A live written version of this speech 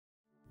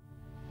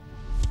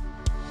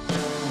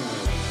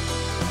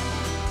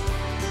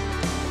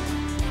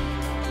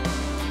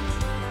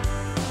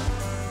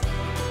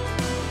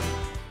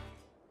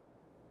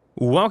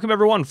Welcome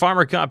everyone,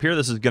 Farmer Cop here.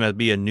 This is going to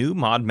be a new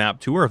mod map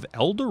tour of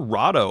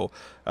Eldorado.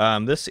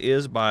 This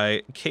is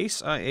by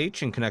Case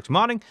IH and Connect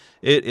Modding.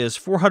 It is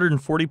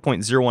 440.01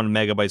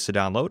 megabytes to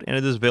download, and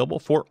it is available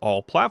for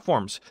all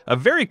platforms. A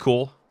very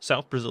cool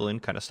South Brazilian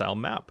kind of style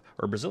map,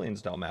 or Brazilian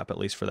style map at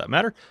least for that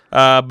matter.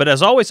 But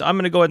as always, I'm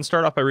going to go ahead and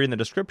start off by reading the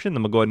description,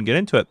 then we'll go ahead and get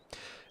into it.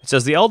 It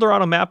says, the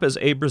Eldorado map is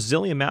a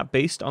Brazilian map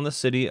based on the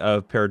city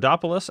of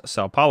Paradópolis,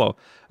 Sao Paulo.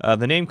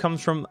 The name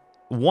comes from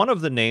one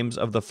of the names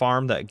of the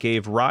farm that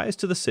gave rise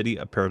to the city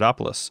of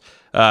Paradópolis.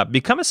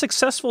 Become a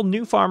successful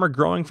new farmer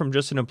growing from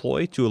just an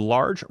employee to a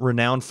large,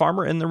 renowned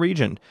farmer in the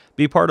region.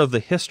 Be part of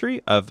the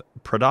history of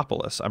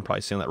Paradópolis. I'm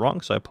probably saying that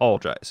wrong, so I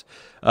apologize.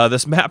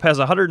 This map has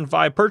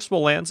 105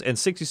 purchasable lands and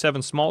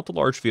 67 small to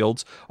large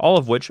fields, all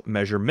of which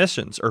measure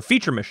missions, or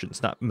feature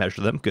missions, not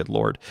measure them, good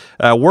lord.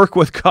 Work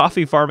with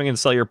coffee farming and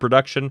sell your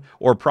production,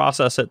 or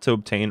process it to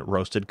obtain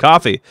roasted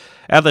coffee.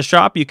 At the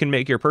shop, you can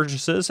make your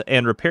purchases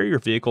and repair your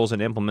vehicles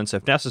and implements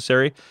if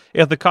necessary.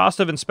 If the cost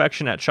of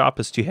inspection at shop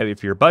is too heavy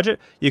for your budget,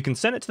 you can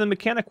send it to the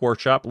mechanic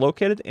workshop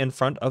located in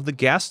front of the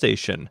gas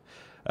station.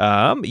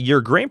 Your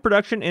grain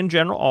production in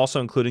general,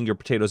 also including your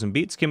potatoes and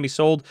beets, can be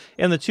sold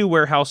in the two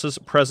warehouses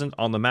present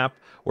on the map,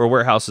 where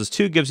warehouses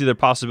 2 gives you the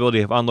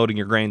possibility of unloading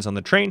your grains on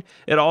the train.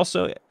 It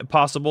also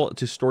possible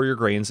to store your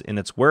grains in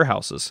its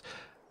warehouses.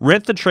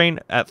 Rent the train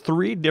at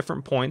 3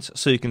 different points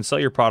so you can sell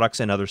your products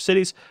in other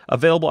cities.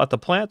 Available at the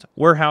plant,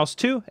 warehouse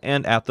 2,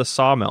 and at the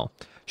sawmill.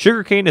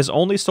 Sugarcane is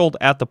only sold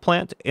at the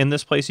plant. In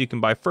this place, you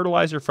can buy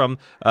fertilizer from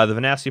the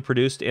vinasse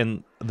produced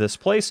in this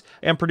place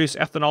and produce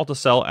ethanol to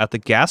sell at the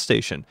gas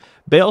station.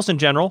 Bales in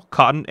general,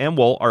 cotton and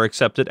wool are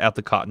accepted at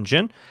the cotton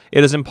gin.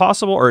 It is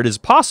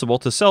possible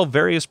to sell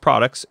various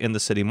products in the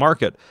city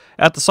market.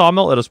 At the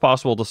sawmill, it is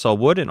possible to sell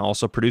wood and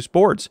also produce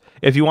boards.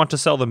 If you want to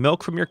sell the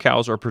milk from your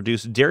cows or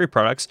produce dairy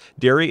products,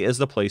 dairy is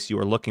the place you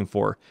are looking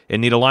for.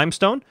 In need of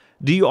limestone?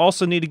 Do you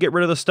also need to get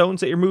rid of the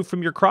stones that you removed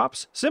from your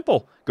crops?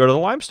 Simple. Go to the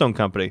limestone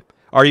company.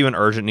 Are you in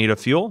urgent need of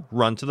fuel?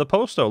 Run to the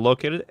Posto,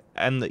 located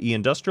in the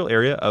industrial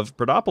area of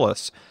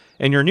Paradópolis.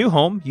 In your new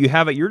home, you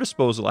have at your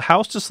disposal a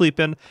house to sleep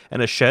in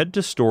and a shed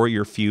to store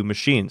your few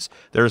machines.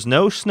 There is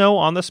no snow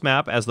on this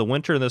map, as the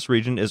winter in this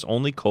region is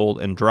only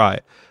cold and dry.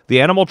 The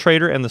animal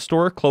trader and the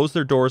store close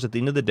their doors at the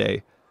end of the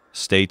day.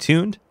 Stay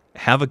tuned.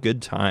 Have a good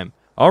time.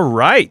 All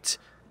right.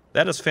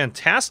 That is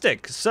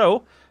fantastic.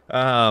 So,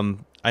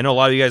 I know a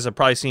lot of you guys have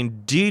probably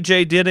seen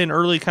DJ did an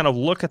early kind of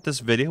look at this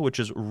video, which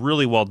is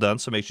really well done,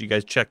 so make sure you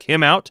guys check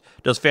him out.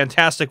 Does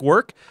fantastic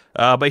work.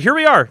 But here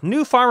we are,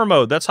 new farmer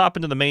mode. Let's hop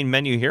into the main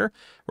menu here.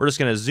 We're just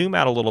going to zoom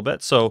out a little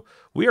bit. So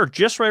we are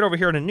just right over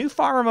here in a new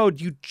farmer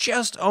mode. You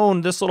just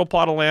own this little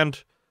plot of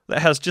land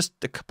that has just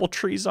a couple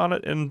trees on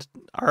it and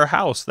our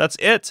house. That's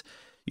it.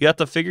 You have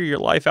to figure your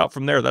life out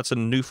from there. That's a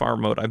new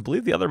farm mode. I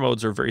believe the other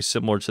modes are very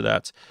similar to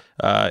that,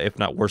 if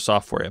not worse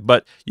off for you.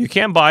 But you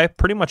can buy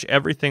pretty much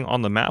everything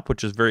on the map,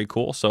 which is very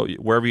cool. So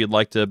wherever you'd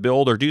like to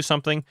build or do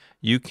something,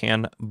 you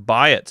can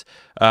buy it.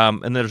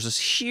 And there's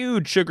this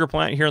huge sugar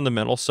plant here in the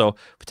middle. So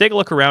if we take a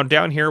look around,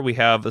 down here we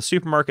have the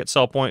supermarket,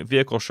 sell point,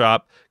 vehicle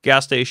shop,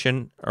 gas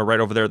station, or right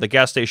over there, the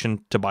gas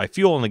station to buy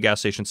fuel, and the gas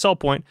station sell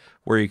point,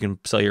 where you can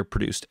sell your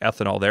produced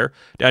ethanol there.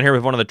 Down here we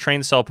have one of the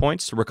train sell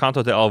points,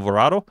 Recanto de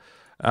Eldorado.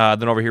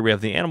 Then over here we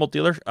have the animal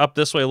dealer. Up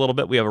this way a little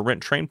bit, we have a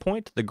rent train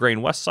point, the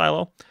grain west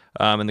silo,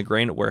 and the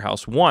grain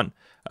warehouse 1.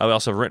 We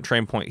also have a rent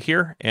train point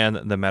here and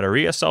the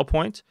Mataria sell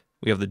point.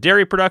 We have the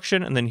dairy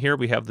production, and then here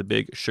we have the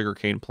big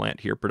sugarcane plant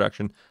here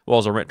production, as well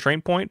as a rent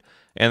train point.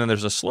 And then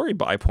there's a slurry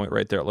buy point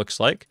right there, it looks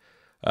like.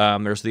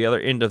 There's the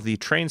other end of the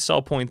train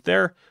sell point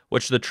there,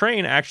 which the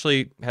train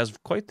actually has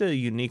quite the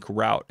unique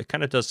route. It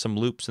kind of does some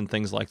loops and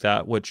things like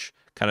that, which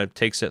kind of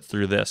takes it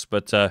through this,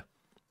 but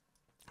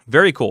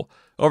very cool.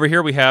 Over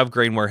here we have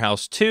Grain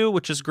Warehouse 2,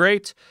 which is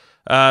great.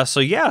 So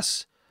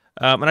yes,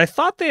 and I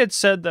thought they had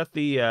said that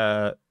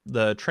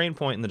the train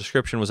point in the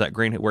description was at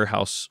Grain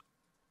Warehouse,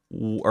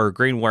 or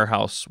Grain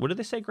Warehouse. What did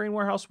they say? Grain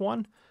Warehouse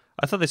 1?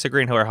 I thought they said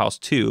Grain Warehouse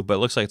 2, but it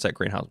looks like it's at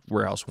Grain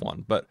Warehouse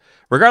 1. But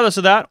regardless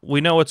of that, we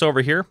know it's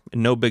over here.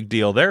 No big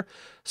deal there.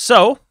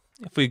 So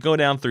if we go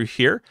down through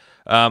here,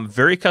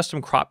 very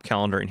custom crop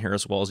calendar in here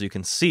as well, as you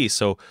can see.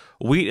 So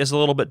wheat is a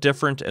little bit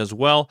different as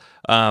well.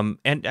 And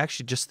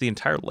actually just the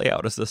entire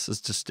layout is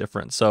just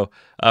different. So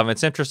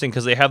it's interesting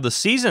because they have the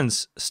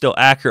seasons still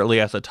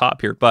accurately at the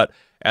top here. But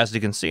as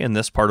you can see in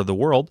this part of the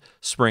world,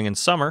 spring and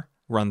summer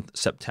run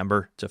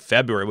September to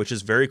February, which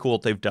is very cool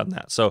that they've done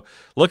that. So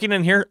looking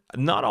in here,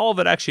 not all of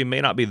it actually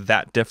may not be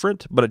that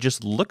different, but it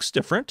just looks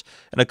different.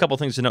 And a couple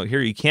things to note here,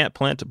 you can't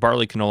plant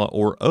barley, canola,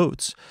 or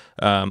oats,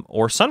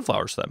 or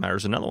sunflowers for that matter.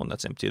 There's another one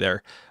that's empty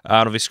there.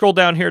 If we scroll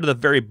down here to the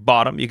very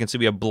bottom, you can see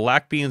we have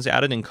black beans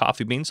added and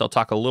coffee beans. I'll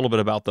talk a little bit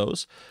about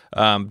those.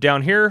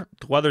 Down here,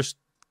 the weather's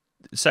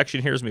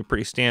section here is going to be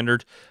pretty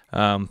standard.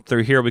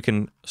 Through here, we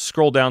can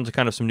scroll down to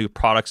kind of some new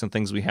products and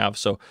things we have.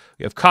 So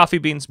we have coffee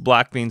beans,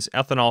 black beans,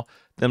 ethanol.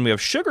 Then we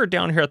have sugar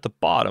down here at the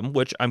bottom,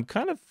 which I'm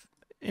kind of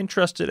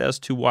interested as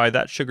to why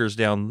that sugar's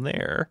down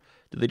there.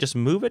 Did they just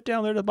move it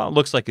down there to the bottom?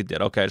 Looks like it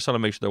did. Okay, I just want to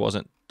make sure there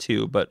wasn't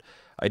 2, but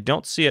I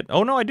don't see it.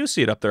 Oh, no, I do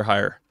see it up there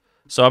higher.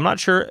 So I'm not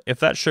sure if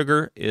that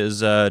sugar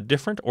is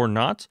different or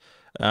not,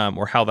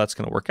 or how that's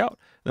going to work out.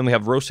 Then we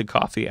have roasted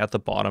coffee at the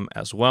bottom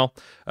as well.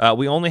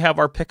 We only have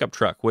our pickup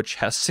truck, which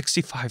has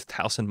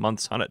 65,000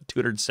 months on it,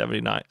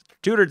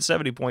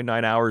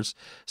 270.9 hours.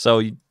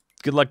 So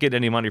good luck getting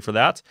any money for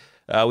that.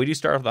 We do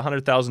start with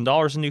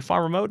 $100,000 in new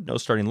farmer mode, no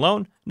starting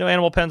loan, no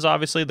animal pens,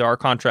 obviously. There are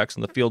contracts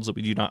in the fields that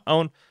we do not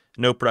own.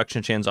 No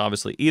production chains,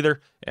 obviously,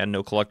 either, and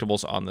no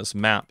collectibles on this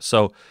map.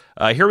 So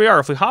here we are.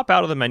 If we hop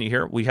out of the menu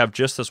here, we have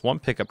just this one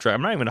pickup truck.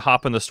 I'm not even going to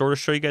hop in the store to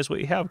show you guys what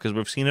you have because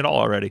we've seen it all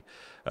already.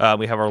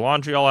 We have our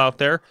laundry all out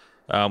there.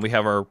 We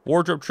have our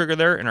wardrobe trigger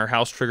there and our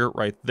house trigger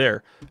right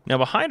there. Now,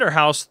 behind our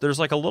house, there's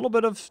like a little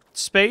bit of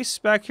space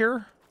back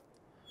here.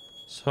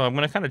 So I'm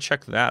going to kind of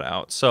check that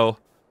out. So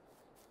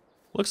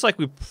looks like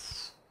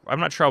I'm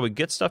not sure how we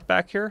get stuff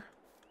back here.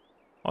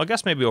 Well, I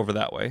guess maybe over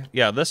that way.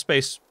 Yeah, this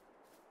space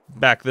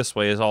back this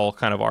way is all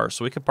kind of ours,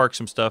 so we could park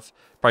some stuff,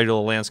 probably do a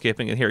little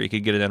landscaping, and here you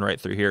could get it in right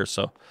through here.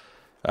 So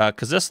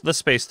because this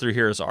space through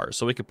here is ours,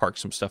 so we could park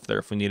some stuff there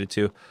if we needed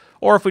to,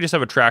 or if we just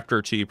have a tractor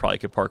or two, you probably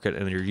could park it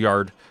in your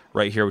yard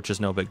right here, which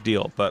is no big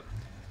deal. But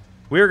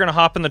we're going to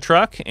hop in the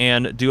truck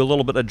and do a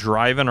little bit of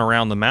driving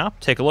around the map,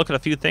 take a look at a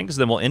few things,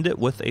 then we'll end it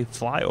with a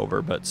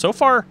flyover. But so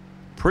far,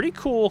 pretty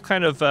cool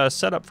kind of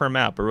setup for a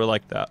map. I really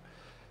like that.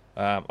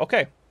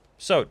 Okay,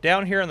 so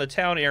down here in the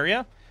town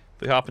area,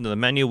 we hop into the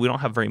menu. We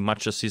don't have very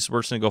much to see, so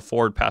we're just going to go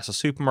forward past the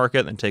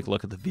supermarket and take a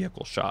look at the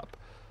vehicle shop.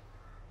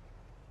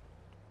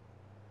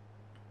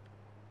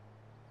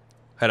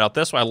 Head out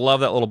this way. I love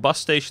that little bus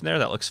station there.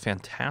 That looks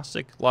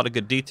fantastic. A lot of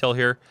good detail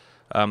here.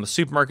 The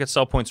supermarket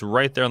sell point's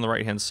right there on the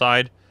right-hand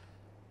side.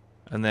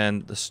 And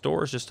then the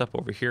store is just up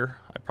over here.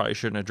 I probably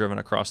shouldn't have driven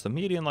across the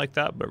median like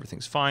that, but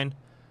everything's fine.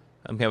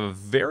 And we have a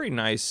very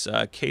nice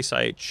Case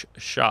IH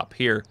shop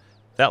here.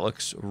 That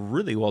looks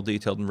really well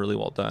detailed and really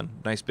well done.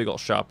 Nice big old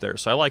shop there,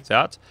 so I like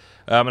that.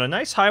 And a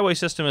nice highway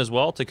system as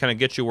well to kind of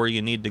get you where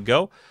you need to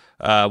go.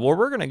 Where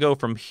we're going to go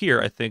from here,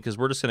 I think, is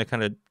we're just going to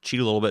kind of cheat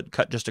a little bit,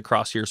 cut just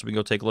across here so we can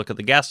go take a look at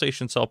the gas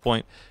station sell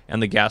point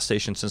and the gas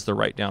station since they're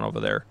right down over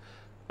there.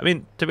 I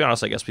mean, to be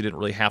honest, I guess we didn't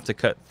really have to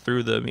cut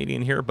through the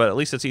median here, but at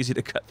least it's easy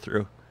to cut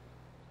through.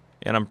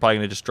 And I'm probably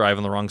going to just drive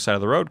on the wrong side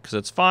of the road because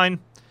it's fine.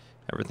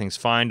 Everything's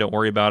fine. Don't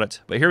worry about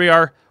it. But here we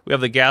are. We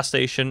have the gas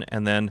station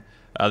and then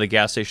the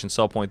gas station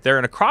sell point there.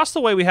 And across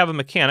the way, we have a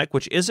mechanic,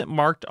 which isn't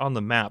marked on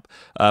the map.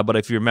 But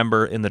if you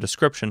remember in the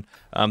description,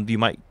 you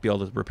might be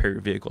able to repair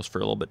your vehicles for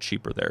a little bit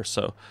cheaper there.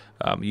 So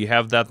you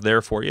have that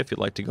there for you if you'd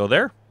like to go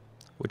there,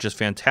 which is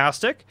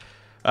fantastic.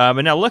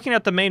 And now looking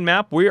at the main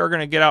map, we are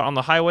going to get out on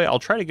the highway. I'll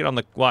try to get on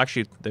the, well,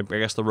 actually, I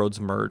guess the roads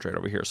merge right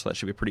over here. So that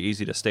should be pretty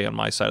easy to stay on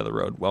my side of the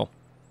road. Well,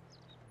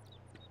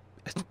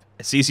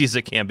 as easy as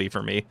it can be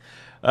for me.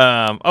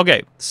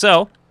 Okay,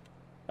 so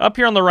up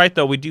here on the right,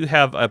 though, we do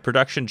have a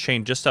production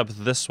chain just up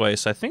this way,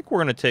 so I think we're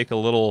going to take a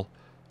little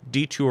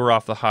detour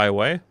off the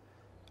highway.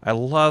 I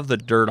love the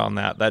dirt on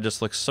that. That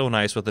just looks so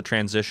nice with the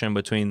transition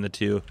between the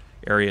two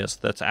areas.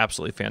 That's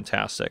absolutely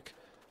fantastic.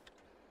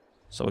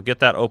 So we'll get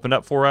that opened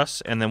up for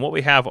us, and then what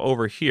we have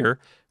over here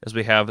is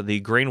we have the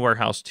Grain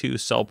Warehouse 2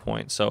 sell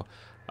point. So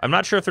I'm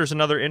not sure if there's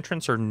another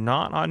entrance or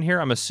not on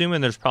here. I'm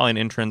assuming there's probably an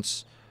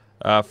entrance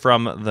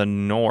from the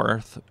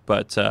north,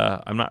 but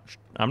I'm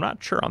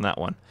not sure on that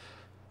one.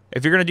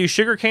 If you're going to do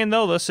sugarcane,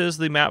 though, this is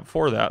the map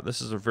for that. This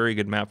is a very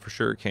good map for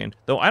sugarcane.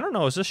 Though, I don't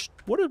know, is this,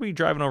 what are we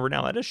driving over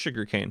now? That is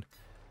sugarcane.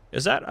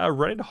 Is that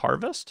ready to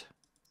harvest?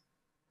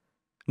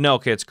 No,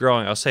 okay, it's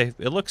growing. I'll say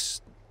it looks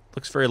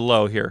very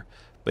low here.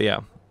 But yeah,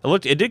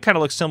 it did kind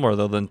of look similar,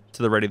 though, than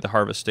to the ready to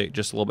harvest state,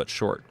 just a little bit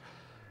short.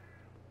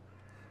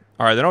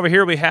 All right, then over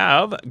here we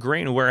have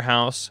Grain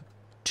Warehouse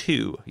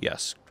 2.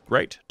 Yes,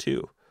 right,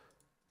 2.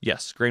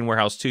 Yes, Grain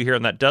Warehouse 2 here,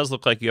 and that does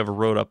look like you have a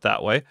road up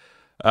that way.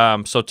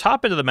 So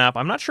top into the map,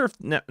 I'm not sure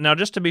if, now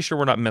just to be sure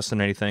we're not missing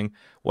anything,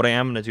 what I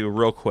am going to do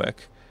real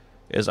quick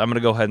is I'm going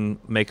to go ahead and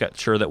make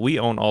sure that we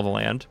own all the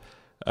land,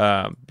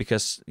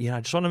 because, yeah,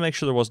 I just want to make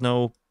sure there was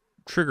no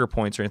trigger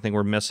points or anything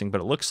we're missing, but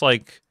it looks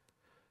like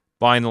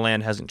buying the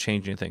land hasn't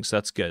changed anything, so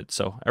that's good.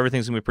 So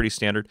everything's going to be pretty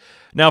standard.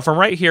 Now, from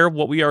right here,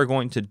 what we are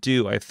going to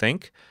do, I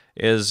think,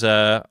 is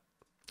I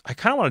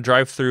kind of want to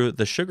drive through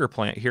the sugar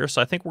plant here,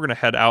 so I think we're going to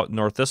head out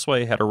north this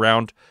way, head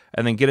around,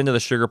 and then get into the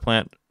sugar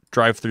plant,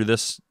 drive through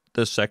this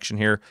section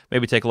here,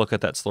 maybe take a look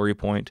at that slurry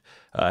point,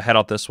 head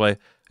out this way,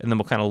 and then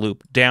we'll kind of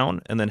loop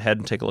down and then head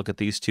and take a look at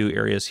these two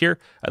areas here,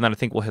 and then I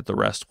think we'll hit the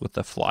rest with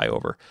the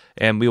flyover.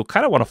 And we'll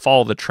kind of want to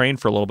follow the train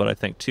for a little bit, I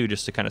think, too,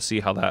 just to kind of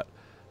see how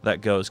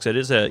that goes, because it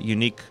is a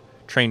unique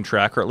train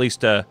track, or at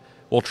least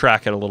we'll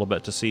track it a little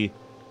bit to see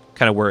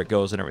kind of where it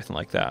goes and everything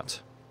like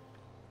that.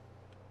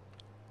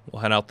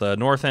 We'll head out the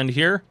north end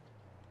here.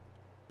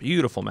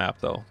 Beautiful map,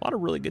 though. A lot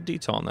of really good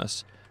detail on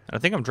this. And I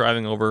think I'm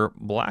driving over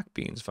black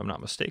beans, if I'm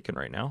not mistaken,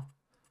 right now.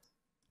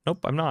 Nope,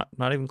 I'm not.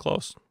 Not even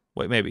close.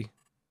 Wait, maybe.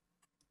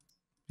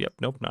 Yep,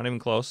 nope, not even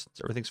close.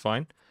 Everything's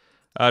fine.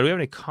 Do we have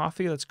any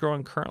coffee that's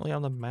growing currently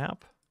on the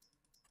map?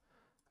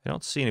 I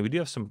don't see any. We do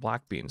have some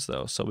black beans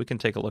though, so we can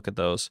take a look at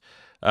those.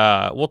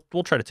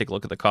 We'll try to take a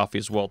look at the coffee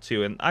as well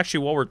too. And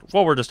actually,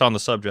 while we're just on the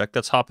subject,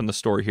 let's hop in the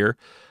store here.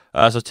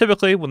 So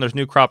typically, when there's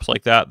new crops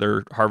like that,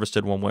 they're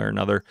harvested one way or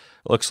another.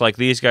 It looks like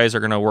these guys are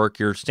going to work.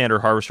 Your standard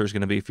harvester is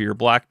going to be for your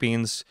black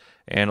beans,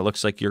 and it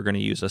looks like you're going to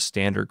use a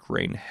standard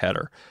grain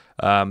header.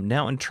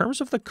 Now, in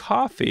terms of the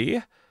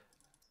coffee,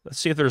 let's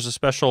see if there's a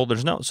special.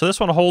 There's no. So this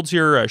one holds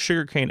your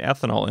sugarcane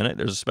ethanol in it.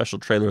 There's a special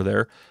trailer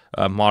there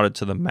modded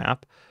to the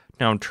map.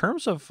 Now, in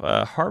terms of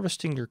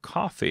harvesting your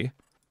coffee,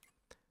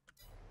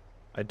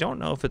 I don't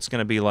know if it's going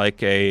to be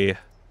like a...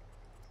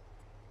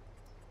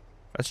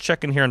 Let's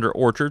check in here under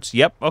orchards.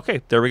 Yep,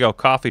 okay, there we go,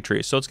 coffee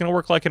tree. So it's going to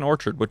work like an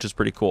orchard, which is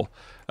pretty cool.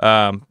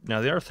 Now,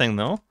 the other thing,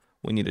 though,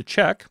 we need to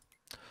check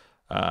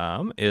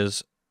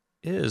is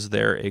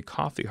there a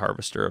coffee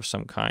harvester of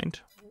some kind?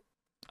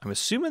 I'm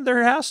assuming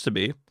there has to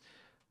be. I'm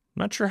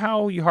not sure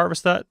how you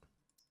harvest that.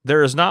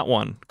 There is not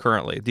one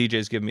currently.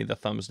 DJ's giving me the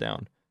thumbs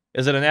down.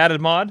 Is it an added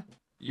mod?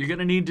 You're going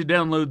to need to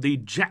download the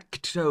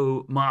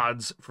Jackdo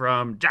mods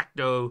from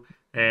Jackdo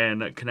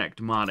and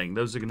Connect Modding.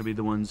 Those are going to be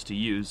the ones to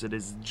use. It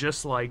is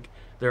just like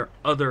their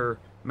other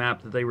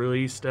map that they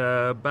released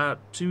about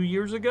 2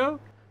 years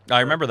ago. I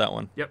remember that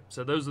one. Yep,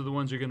 so those are the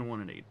ones you're going to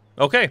want to need.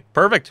 Okay,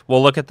 perfect.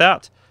 We'll look at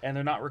that. And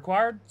they're not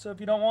required, so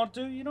if you don't want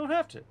to, you don't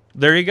have to.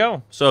 There you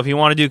go. So if you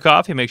want to do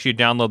coffee, make sure you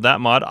download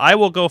that mod. I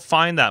will go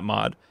find that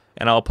mod,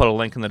 and I'll put a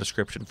link in the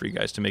description for you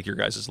guys to make your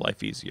guys'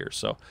 life easier.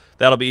 So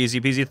that'll be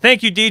easy peasy.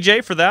 Thank you,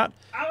 DJ, for that.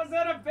 I was in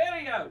a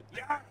video!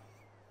 Yeah.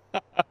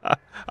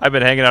 I've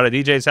been hanging out at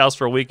DJ's house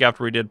for a week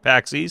after we did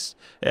PAX East,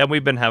 and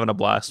we've been having a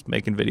blast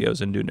making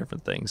videos and doing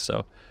different things,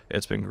 so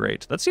it's been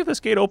great. Let's see if this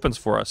gate opens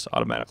for us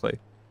automatically.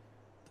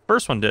 The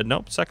first one did.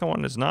 Nope, second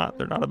one is not.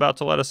 They're not about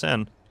to let us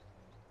in.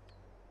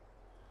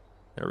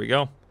 There we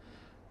go.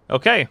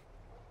 Okay,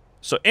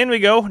 so in we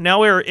go.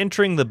 Now we are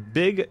entering the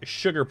big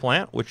sugar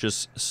plant, which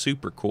is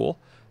super cool.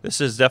 This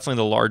is definitely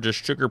the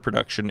largest sugar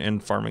production in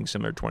Farming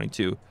Simulator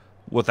 22,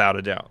 without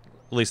a doubt.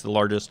 At least the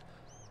largest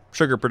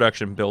sugar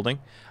production building.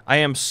 I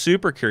am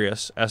super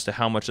curious as to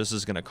how much this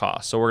is going to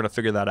cost, so we're going to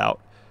figure that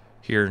out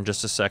here in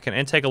just a second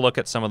and take a look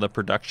at some of the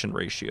production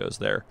ratios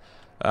there.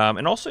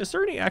 And also, is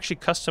there any actually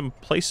custom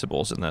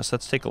placeables in this?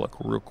 Let's take a look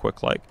real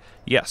quick. Like,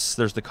 yes,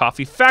 there's the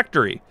coffee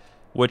factory,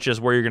 which is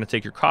where you're going to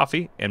take your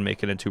coffee and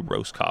make it into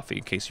roast coffee,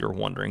 in case you're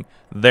wondering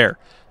there.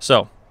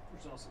 So,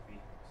 There's also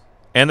vehicles.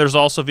 and there's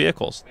also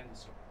vehicles. In the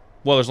store.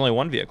 Well, there's only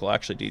one vehicle,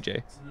 actually, DJ.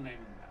 It's in the name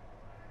of the map.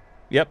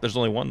 Yep, there's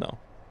only one, though.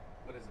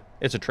 What is it?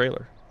 It's a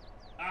trailer.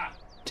 Ah!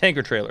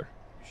 Tanker trailer.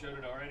 You showed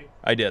it already?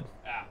 I did.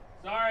 Ah,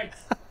 sorry!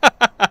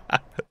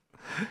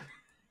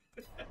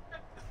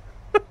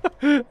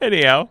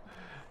 Anyhow,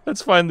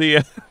 let's find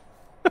the...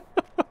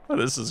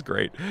 This is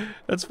great.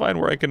 Let's find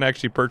where I can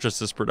actually purchase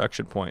this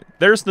production point.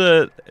 There's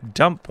the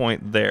dump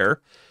point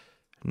there.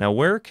 Now,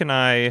 where can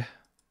I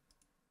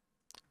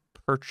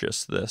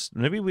purchase this?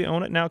 Maybe we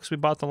own it now because we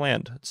bought the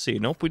land. Let's see.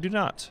 Nope, we do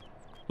not.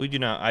 We do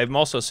not. I'm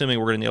also assuming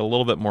we're going to need a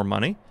little bit more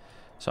money.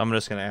 So I'm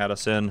just going to add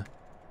us in.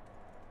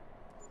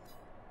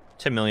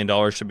 $10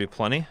 million should be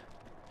plenty.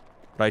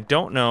 But I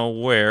don't know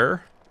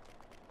where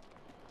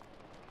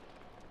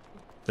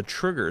the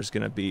trigger is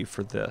going to be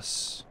for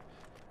this.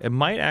 It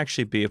might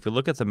actually be, if we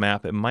look at the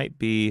map, it might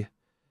be,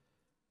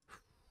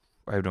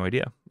 I have no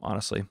idea,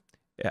 honestly.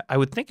 I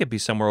would think it'd be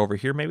somewhere over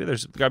here. Maybe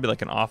there's got to be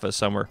like an office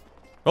somewhere.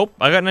 Oh,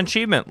 I got an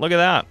achievement. Look at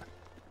that.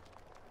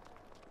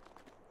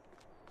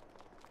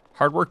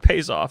 Hard work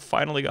pays off.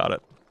 Finally got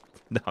it.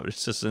 No,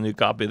 it's just a new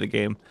copy of the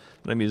game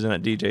that I'm using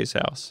at DJ's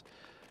house.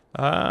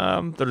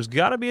 There's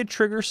got to be a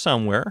trigger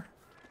somewhere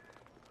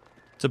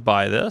to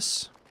buy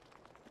this.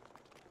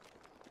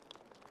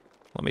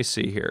 Let me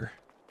see here.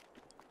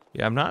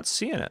 Yeah, I'm not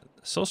seeing it.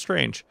 So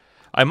strange.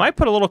 I might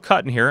put a little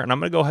cut in here, and I'm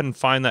going to go ahead and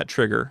find that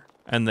trigger,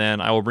 and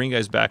then I will bring you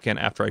guys back in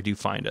after I do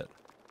find it.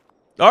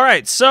 All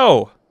right,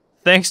 so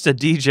thanks to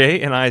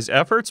DJ and I's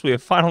efforts, we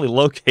have finally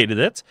located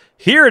it.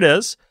 Here it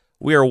is.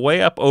 We are way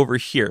up over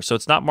here, so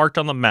it's not marked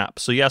on the map.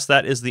 So yes,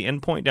 that is the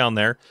endpoint down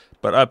there,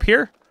 but up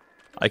here,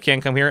 I can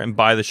come here and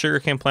buy the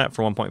sugarcane plant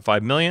for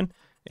 1.5 million,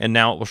 and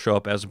now it will show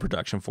up as a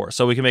production for us.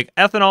 So we can make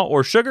ethanol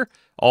or sugar,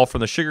 all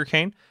from the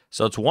sugarcane.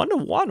 So it's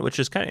 1-to-1, which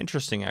is kind of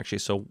interesting, actually.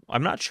 So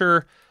I'm not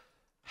sure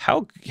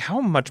how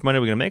much money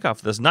we're going to make off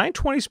of this.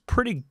 920 is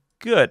pretty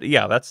good.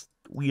 Yeah,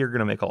 we are going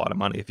to make a lot of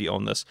money if you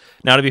own this.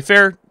 Now, to be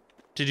fair,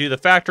 to do the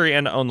factory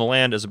and to own the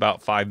land is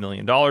about $5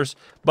 million,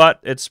 but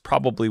it's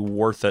probably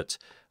worth it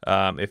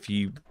if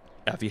you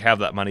have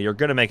that money. You're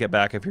going to make it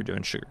back if you're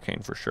doing sugarcane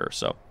for sure.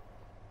 So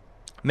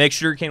make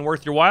sugarcane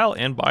worth your while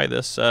and buy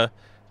this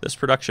this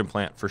production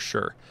plant for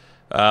sure.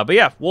 But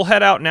yeah, we'll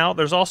head out now.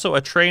 There's also a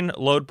train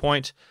load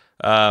point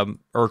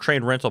or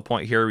train rental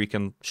point here. We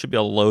should be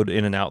able to load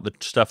in and out the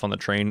stuff on the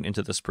train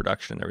into this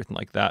production and everything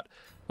like that.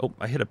 Oh,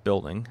 I hit a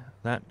building.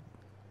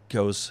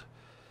 That's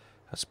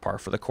par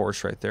for the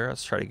course right there.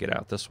 Let's try to get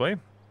out this way.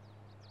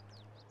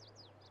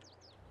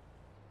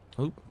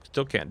 Oh,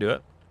 still can't do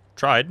it.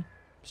 Tried.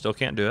 Still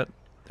can't do it.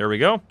 There we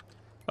go.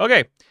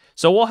 Okay.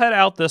 So we'll head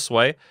out this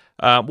way.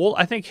 We'll,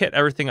 I think, hit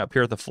everything up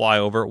here at the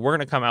flyover. We're going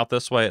to come out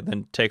this way and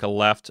then take a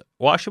left.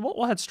 Well, actually,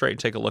 we'll head straight and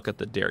take a look at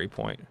the dairy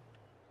point.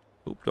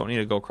 Oop, don't need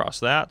to go across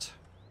that.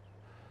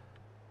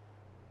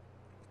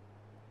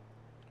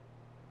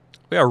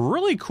 We got a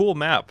really cool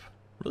map.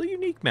 Really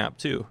unique map,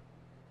 too.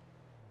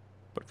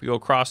 But if we go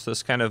across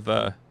this kind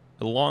of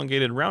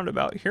elongated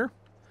roundabout here,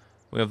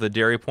 we have the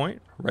dairy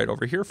point right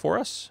over here for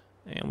us.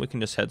 And we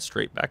can just head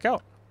straight back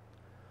out.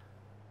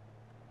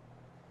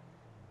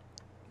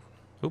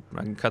 Oop,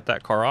 I can cut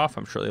that car off.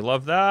 I'm sure they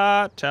love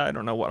that. I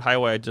don't know what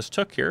highway I just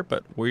took here,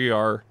 but we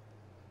are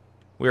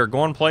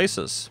going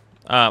places.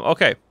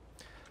 Okay,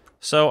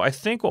 so I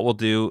think what we'll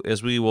do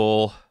is we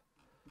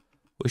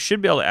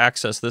should be able to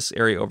access this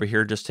area over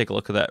here. Just take a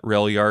look at that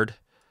rail yard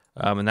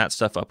and that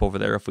stuff up over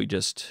there if we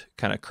just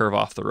kind of curve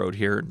off the road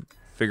here and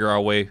figure our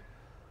way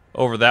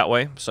over that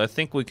way. So I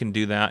think we can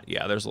do that.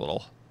 Yeah, there's a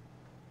little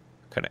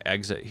kind of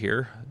exit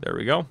here. There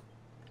we go.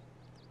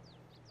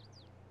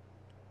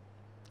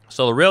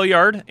 So the rail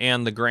yard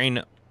and the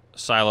grain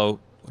silo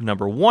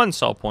 #1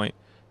 sell point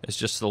is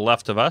just to the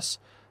left of us.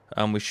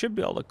 We should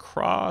be able to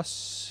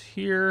cross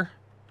here.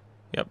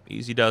 Yep,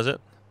 easy does it.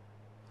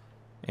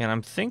 And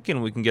I'm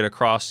thinking we can get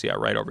across, yeah,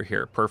 right over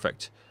here.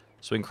 Perfect.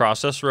 So we can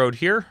cross this road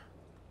here,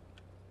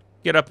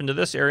 get up into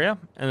this area,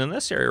 and then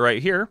this area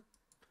right here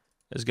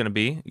is going to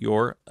be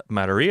your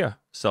Madeira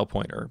sell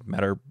point, or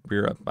Madeira.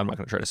 I'm not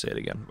going to try to say it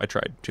again. I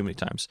tried too many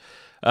times.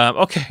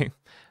 Okay.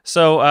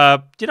 So,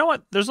 you know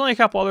what? There's only a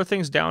couple other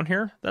things down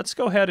here. Let's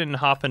go ahead and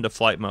hop into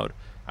flight mode.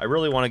 I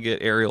really want to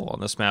get aerial on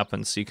this map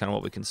and see kind of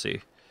what we can see.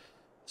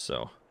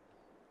 So,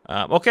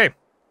 okay.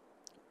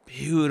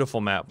 Beautiful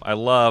map. I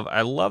love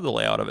the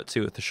layout of it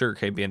too, with the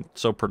sugarcane being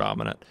so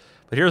predominant.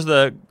 But here's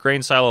the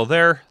grain silo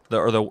there,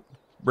 or the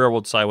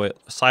railroad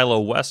silo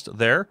west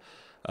there.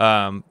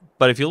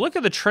 But if you look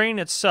at the train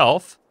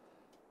itself,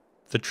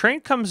 the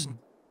train comes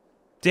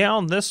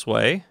down this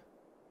way,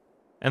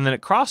 and then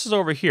it crosses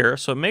over here,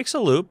 so it makes a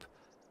loop.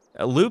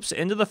 It loops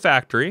into the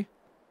factory.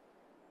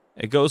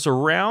 It goes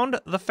around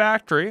the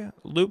factory,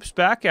 loops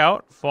back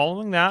out,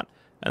 following that,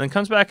 and then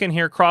comes back in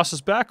here,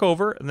 crosses back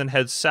over, and then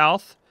heads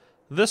south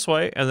this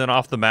way, and then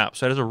off the map.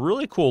 So it has a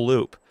really cool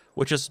loop,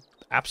 which is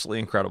absolutely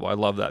incredible. I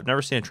love that. I've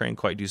never seen a train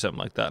quite do something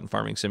like that in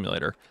Farming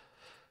Simulator.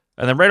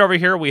 And then right over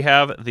here, we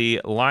have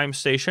the lime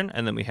station,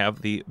 and then we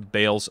have the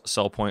bales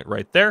sell point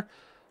right there,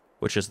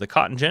 which is the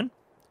cotton gin.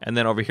 And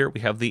then over here,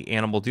 we have the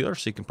animal dealer,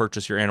 so you can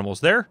purchase your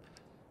animals there.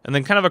 And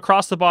then kind of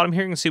across the bottom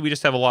here, you can see we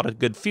just have a lot of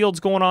good fields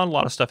going on, a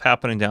lot of stuff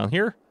happening down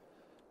here,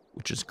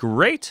 which is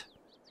great.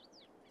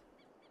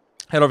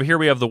 Head over here,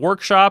 we have the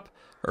workshop,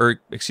 or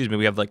excuse me,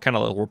 we have like kind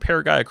of a little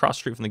repair guy across the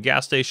street from the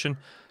gas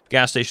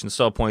station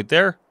sell point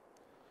there.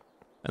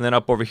 And then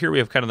up over here, we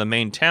have kind of the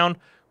main town,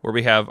 where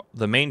we have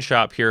the main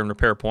shop here and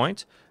repair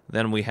point.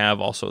 Then we have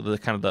also the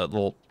kind of the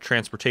little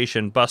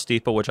transportation bus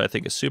depot, which I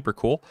think is super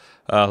cool.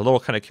 A little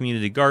kind of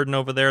community garden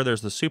over there.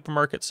 There's the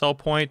supermarket sell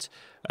point.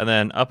 And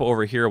then up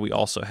over here, we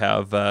also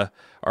have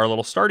our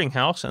little starting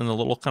house and the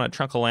little kind of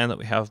chunk of land that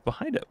we have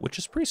behind it, which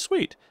is pretty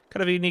sweet.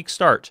 Kind of a unique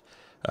start.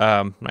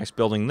 Nice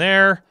building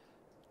there.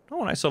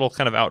 Oh, nice little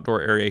kind of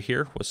outdoor area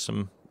here with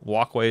some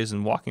walkways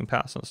and walking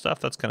paths and stuff.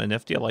 That's kind of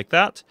nifty. I like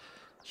that.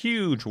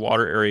 Huge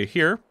water area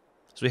here.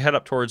 So we head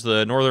up towards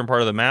the northern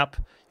part of the map.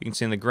 You can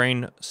see in the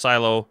grain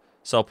silo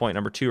sell point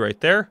 #2 right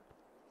there.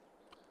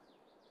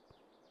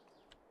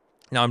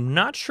 Now, I'm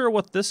not sure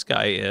what this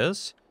guy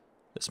is.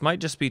 This might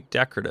just be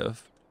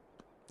decorative.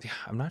 Yeah,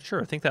 I'm not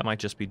sure. I think that might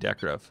just be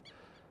decorative.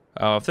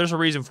 If there's a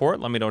reason for it,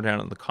 let me know down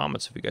in the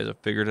comments if you guys have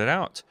figured it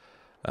out.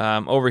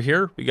 Over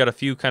here, we got a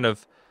few kind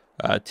of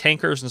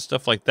tankers and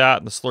stuff like that.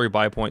 And the slurry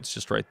buy point's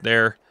just right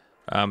there.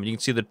 You can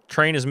see the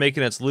train is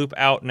making its loop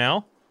out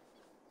now.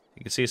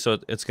 You can see, so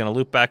it's going to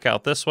loop back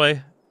out this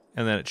way,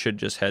 and then it should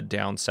just head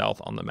down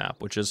south on the map,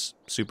 which is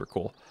super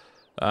cool.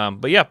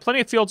 But yeah,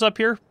 plenty of fields up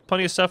here,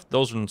 plenty of stuff.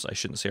 Those ones, I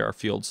shouldn't say are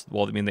fields.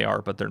 Well, I mean, they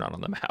are, but they're not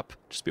on the map.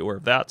 Just be aware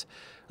of that.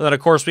 And then, of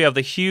course, we have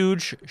the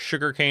huge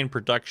sugarcane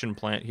production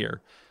plant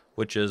here,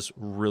 which is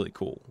really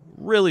cool.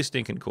 Really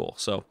stinking cool.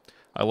 So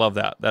I love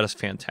that. That is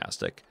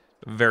fantastic.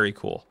 Very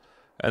cool.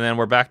 And then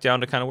we're back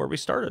down to kind of where we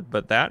started,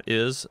 but that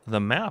is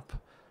the map.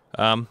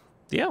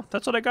 Yeah,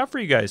 that's what I got for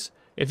you guys.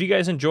 If you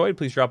guys enjoyed,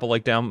 please drop a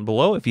like down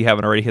below. If you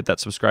haven't already, hit that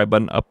subscribe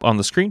button up on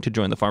the screen to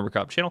join the Farmer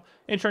Cop channel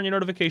and turn your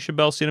notification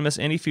bell so you don't miss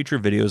any future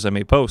videos I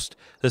may post.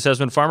 This has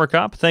been Farmer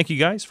Cop. Thank you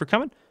guys for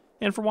coming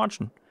and for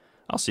watching.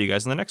 I'll see you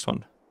guys in the next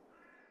one.